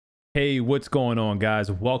Hey, what's going on, guys?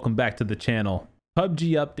 Welcome back to the channel.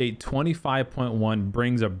 PUBG Update 25.1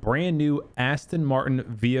 brings a brand new Aston Martin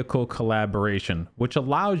vehicle collaboration, which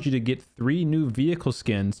allows you to get 3 new vehicle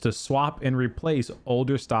skins to swap and replace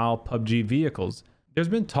older style PUBG vehicles. There's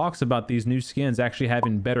been talks about these new skins actually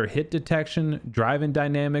having better hit detection, driving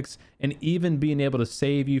dynamics, and even being able to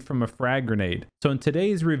save you from a frag grenade. So in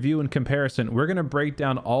today's review and comparison, we're going to break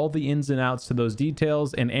down all the ins and outs to those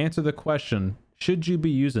details and answer the question, should you be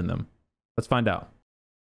using them? Let's find out.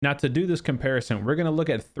 Now, to do this comparison, we're going to look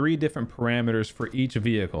at 3 different parameters for each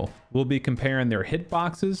vehicle. We'll be comparing their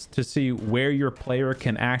hitboxes to see where your player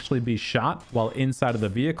can actually be shot while inside of the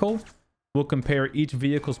vehicle. We'll compare each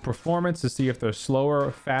vehicle's performance to see if they're slower,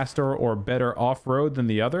 faster, or better off-road than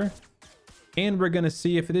the other. And we're going to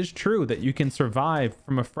see if it is true that you can survive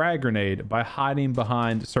from a frag grenade by hiding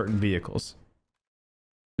behind certain vehicles.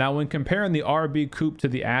 Now, when comparing the RB Coupe to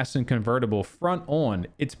the Aston convertible front on,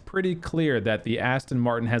 it's pretty clear that the Aston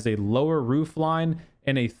Martin has a lower roofline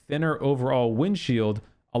and a thinner overall windshield,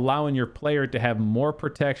 allowing your player to have more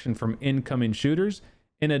protection from incoming shooters.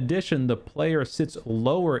 In addition, the player sits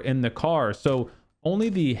lower in the car, so only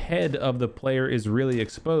the head of the player is really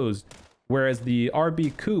exposed, whereas the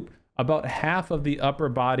RB Coupe, about half of the upper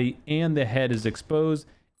body and the head is exposed,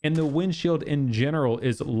 and the windshield in general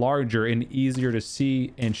is larger and easier to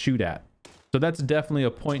see and shoot at. So that's definitely a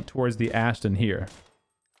point towards the Aston here.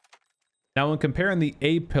 Now, when comparing the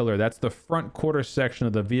A-pillar, that's the front quarter section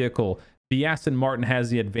of the vehicle, the Aston Martin has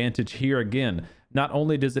the advantage here again. Not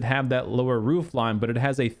only does it have that lower roofline, but it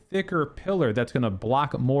has a thicker pillar that's going to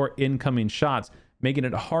block more incoming shots, making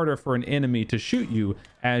it harder for an enemy to shoot you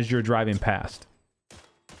as you're driving past.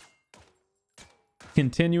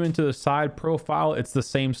 Continuing to the side profile, it's the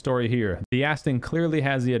same story here. The Aston clearly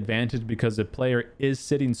has the advantage because the player is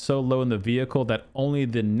sitting so low in the vehicle that only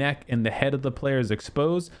the neck and the head of the player is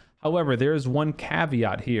exposed. However, there is one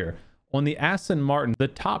caveat here. On the Aston Martin, the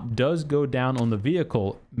top does go down on the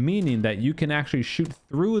vehicle, meaning that you can actually shoot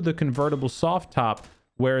through the convertible soft top,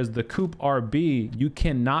 whereas the Coupe RB, you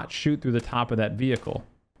cannot shoot through the top of that vehicle.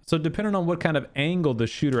 So depending on what kind of angle the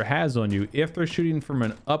shooter has on you, if they're shooting from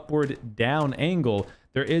an upward down angle,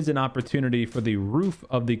 there is an opportunity for the roof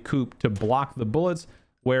of the coupe to block the bullets,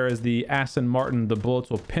 whereas the Aston Martin, the bullets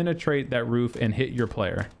will penetrate that roof and hit your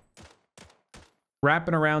player.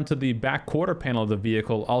 Wrapping around to the back quarter panel of the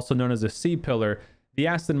vehicle, also known as a C-pillar, the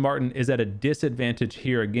Aston Martin is at a disadvantage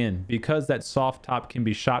here again. Because that soft top can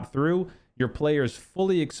be shot through, your player is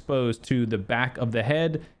fully exposed to the back of the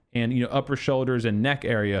head and upper shoulders and neck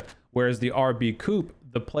area, whereas the RB Coupe,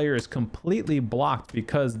 the player is completely blocked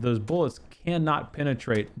because those bullets cannot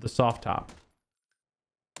penetrate the soft top.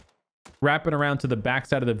 Wrapping around to the back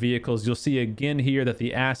side of the vehicles, you'll see again here that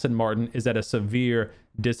the Aston Martin is at a severe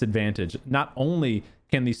disadvantage. Not only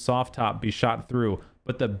can the soft top be shot through,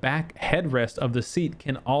 but the back headrest of the seat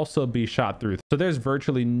can also be shot through. So there's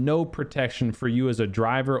virtually no protection for you as a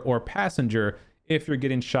driver or passenger if you're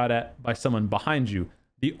getting shot at by someone behind you.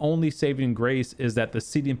 The only saving grace is that the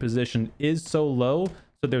seating position is so low,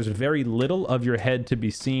 so there's very little of your head to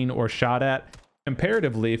be seen or shot at.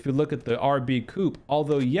 Comparatively, if you look at the RB Coupe,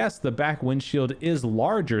 although yes, the back windshield is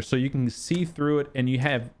larger, so you can see through it and you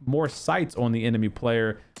have more sights on the enemy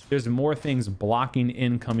player, there's more things blocking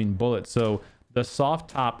incoming bullets. So the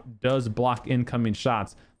soft top does block incoming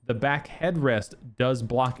shots. The back headrest does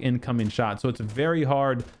block incoming shots. So it's very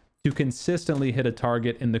hard to consistently hit a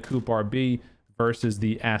target in the Coupe RB versus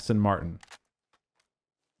the Aston Martin.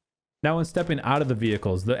 Now, when stepping out of the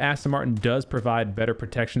vehicles, the Aston Martin does provide better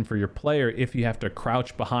protection for your player if you have to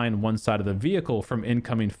crouch behind one side of the vehicle from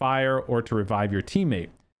incoming fire or to revive your teammate.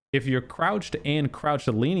 If you're crouched and crouch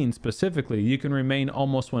leaning specifically, you can remain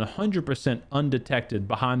almost 100% undetected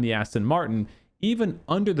behind the Aston Martin. Even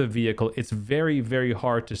under the vehicle, it's very, very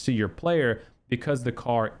hard to see your player because the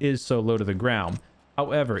car is so low to the ground.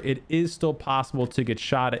 However, it is still possible to get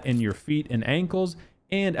shot in your feet and ankles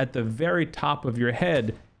and at the very top of your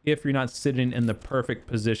head if you're not sitting in the perfect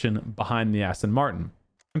position behind the Aston Martin.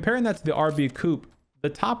 Comparing that to the RB Coupe, the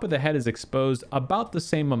top of the head is exposed about the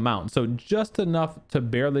same amount, so just enough to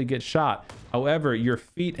barely get shot. However, your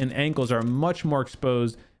feet and ankles are much more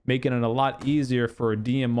exposed, making it a lot easier for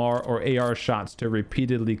DMR or AR shots to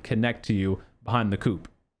repeatedly connect to you behind the coupe.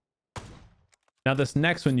 Now, this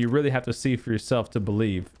next one you really have to see for yourself to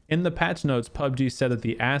believe. In the patch notes, PUBG said that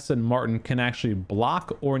the Aston Martin can actually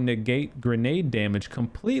block or negate grenade damage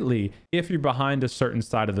completely if you're behind a certain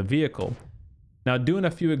side of the vehicle. Now, doing a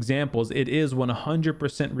few examples, it is 100%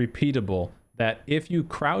 repeatable that if you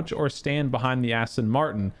crouch or stand behind the Aston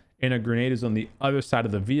Martin and a grenade is on the other side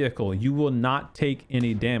of the vehicle, you will not take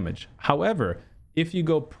any damage. However, If you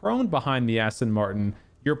go prone behind the Aston Martin,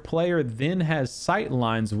 your player then has sight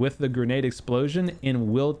lines with the grenade explosion and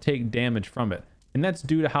will take damage from it. And that's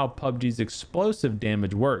due to how PUBG's explosive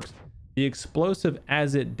damage works. The explosive,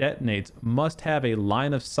 as it detonates, must have a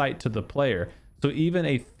line of sight to the player. So even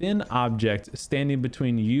a thin object standing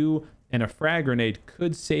between you and a frag grenade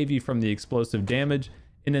could save you from the explosive damage.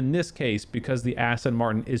 And in this case, because the Aston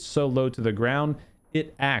Martin is so low to the ground,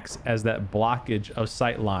 it acts as that blockage of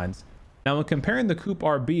sight lines. Now, when comparing the Coupe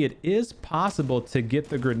RB, it is possible to get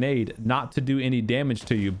the grenade not to do any damage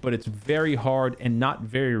to you, but it's very hard and not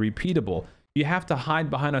very repeatable. You have to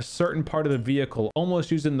hide behind a certain part of the vehicle,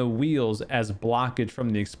 almost using the wheels as blockage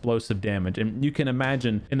from the explosive damage. And you can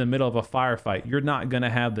imagine in the middle of a firefight, you're not going to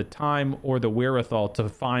have the time or the wherewithal to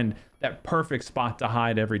find that perfect spot to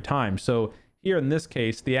hide every time. So here in this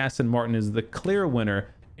case, the Aston Martin is the clear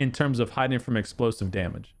winner in terms of hiding from explosive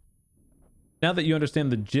damage. Now that you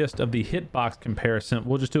understand the gist of the hitbox comparison,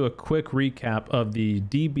 we'll just do a quick recap of the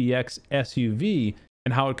DBX SUV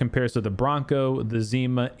and how it compares to the Bronco, the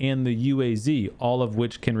Zima, and the UAZ, all of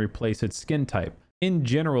which can replace its skin type. In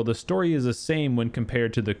general, the story is the same when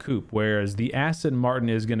compared to the Coupe, whereas the Aston Martin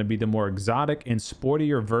is going to be the more exotic and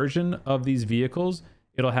sportier version of these vehicles.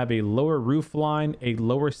 It'll have a lower roof line, a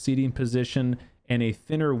lower seating position, and a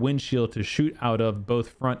thinner windshield to shoot out of both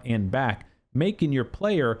front and back, making your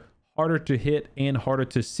player harder to hit and harder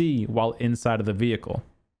to see while inside of the vehicle.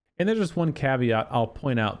 And there's just one caveat I'll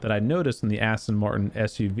point out that I noticed in the Aston Martin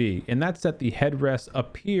SUV, and that's that the headrests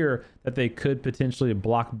appear that they could potentially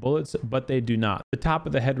block bullets, but they do not. The top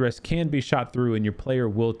of the headrest can be shot through and your player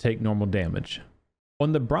will take normal damage.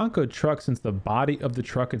 On the Bronco truck, since the body of the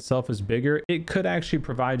truck itself is bigger, it could actually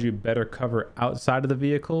provide you better cover outside of the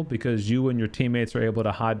vehicle because you and your teammates are able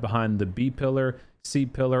to hide behind the B pillar, C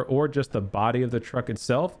pillar, or just the body of the truck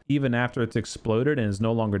itself. Even after it's exploded and is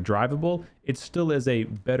no longer drivable, it still is a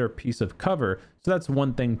better piece of cover. So that's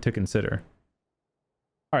one thing to consider.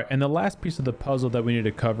 All right, and the last piece of the puzzle that we need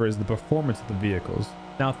to cover is the performance of the vehicles.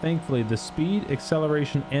 Now, thankfully, the speed,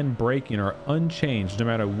 acceleration, and braking are unchanged no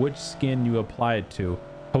matter which skin you apply it to.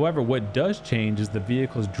 However, what does change is the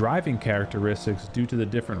vehicle's driving characteristics due to the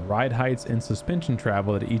different ride heights and suspension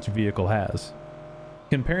travel that each vehicle has.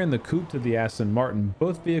 Comparing the Coupe to the Aston Martin,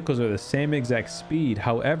 both vehicles are the same exact speed.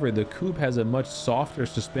 However, the Coupe has a much softer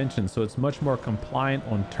suspension, so it's much more compliant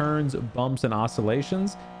on turns, bumps, and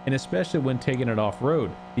oscillations, and especially when taking it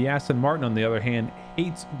off-road. The Aston Martin, on the other hand,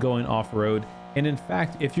 hates going off-road, and in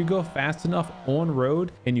fact, if you go fast enough on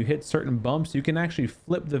road and you hit certain bumps, you can actually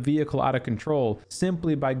flip the vehicle out of control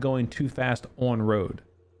simply by going too fast on road.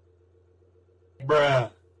 Bruh.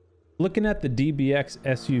 Looking at the DBX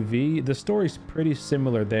SUV, the story's pretty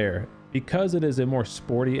similar there. Because it is a more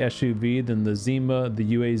sporty SUV than the Zima, the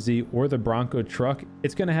UAZ, or the Bronco truck,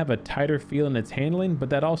 it's going to have a tighter feel in its handling, but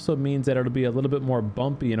that also means that it'll be a little bit more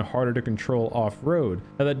bumpy and harder to control off-road.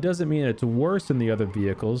 Now, that doesn't mean it's worse than the other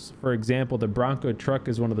vehicles. For example, the Bronco truck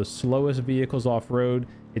is one of the slowest vehicles off-road.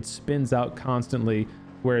 It spins out constantly,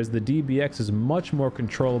 whereas the DBX is much more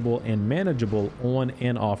controllable and manageable on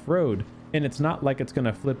and off-road. And it's not like it's going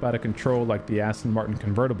to flip out of control like the Aston Martin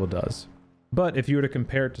convertible does. But if you were to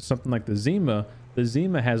compare it to something like the Zima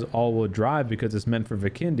has all-wheel drive because it's meant for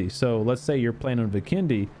Vikendi. So let's say you're playing on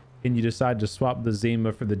Vikendi and you decide to swap the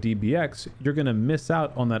Zima for the DBX, you're going to miss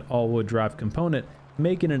out on that all-wheel drive component,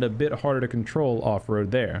 making it a bit harder to control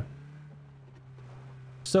off-road there.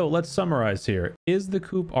 So let's summarize here. Is the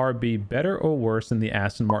Coupe RB better or worse than the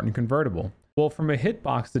Aston Martin convertible? Well, from a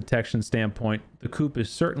hitbox detection standpoint, the Coupe is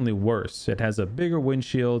certainly worse. It has a bigger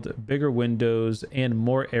windshield, bigger windows, and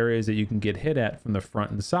more areas that you can get hit at from the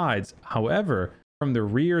front and sides. However, from the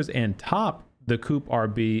rears and top, the Coupe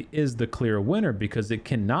RB is the clear winner because it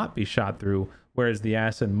cannot be shot through, whereas the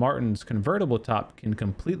Aston Martin's convertible top can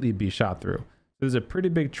completely be shot through. There's a pretty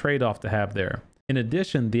big trade-off to have there. In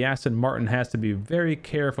addition, the Aston Martin has to be very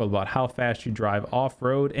careful about how fast you drive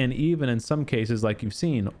off-road and even in some cases, like you've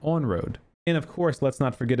seen, on-road. And of course, let's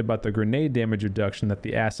not forget about the grenade damage reduction that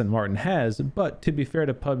the Aston Martin has, but to be fair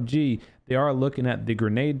to PUBG, they are looking at the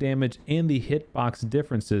grenade damage and the hitbox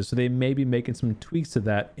differences, so they may be making some tweaks to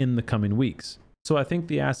that in the coming weeks. So I think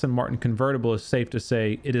the Aston Martin convertible is safe to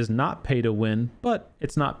say it is not pay to win, but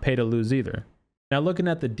it's not pay to lose either. Now looking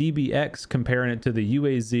at the DBX, comparing it to the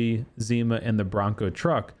UAZ, Zima, and the Bronco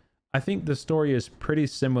truck, I think the story is pretty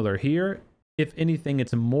similar here. If anything,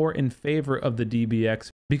 it's more in favor of the DBX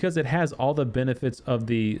because it has all the benefits of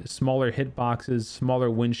the smaller hitboxes, smaller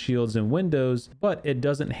windshields and windows, but it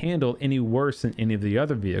doesn't handle any worse than any of the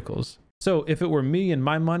other vehicles. So if it were me and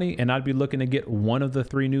my money and I'd be looking to get one of the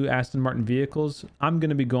 3 new Aston Martin vehicles, I'm going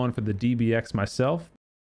to be going for the DBX myself.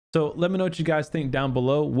 So let me know what you guys think down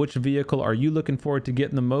below. Which vehicle are you looking forward to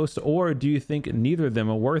getting the most, or do you think neither of them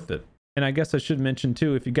are worth it? And I guess I should mention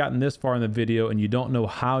too, if you've gotten this far in the video and you don't know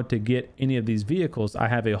how to get any of these vehicles, I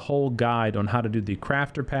have a whole guide on how to do the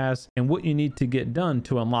crafter pass and what you need to get done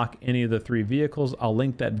to unlock any of the 3 vehicles. I'll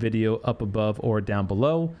link that video up above or down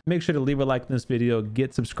below. Make sure to leave a like in this video,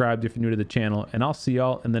 get subscribed if you're new to the channel, and I'll see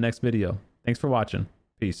y'all in the next video. Thanks for watching.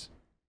 Peace.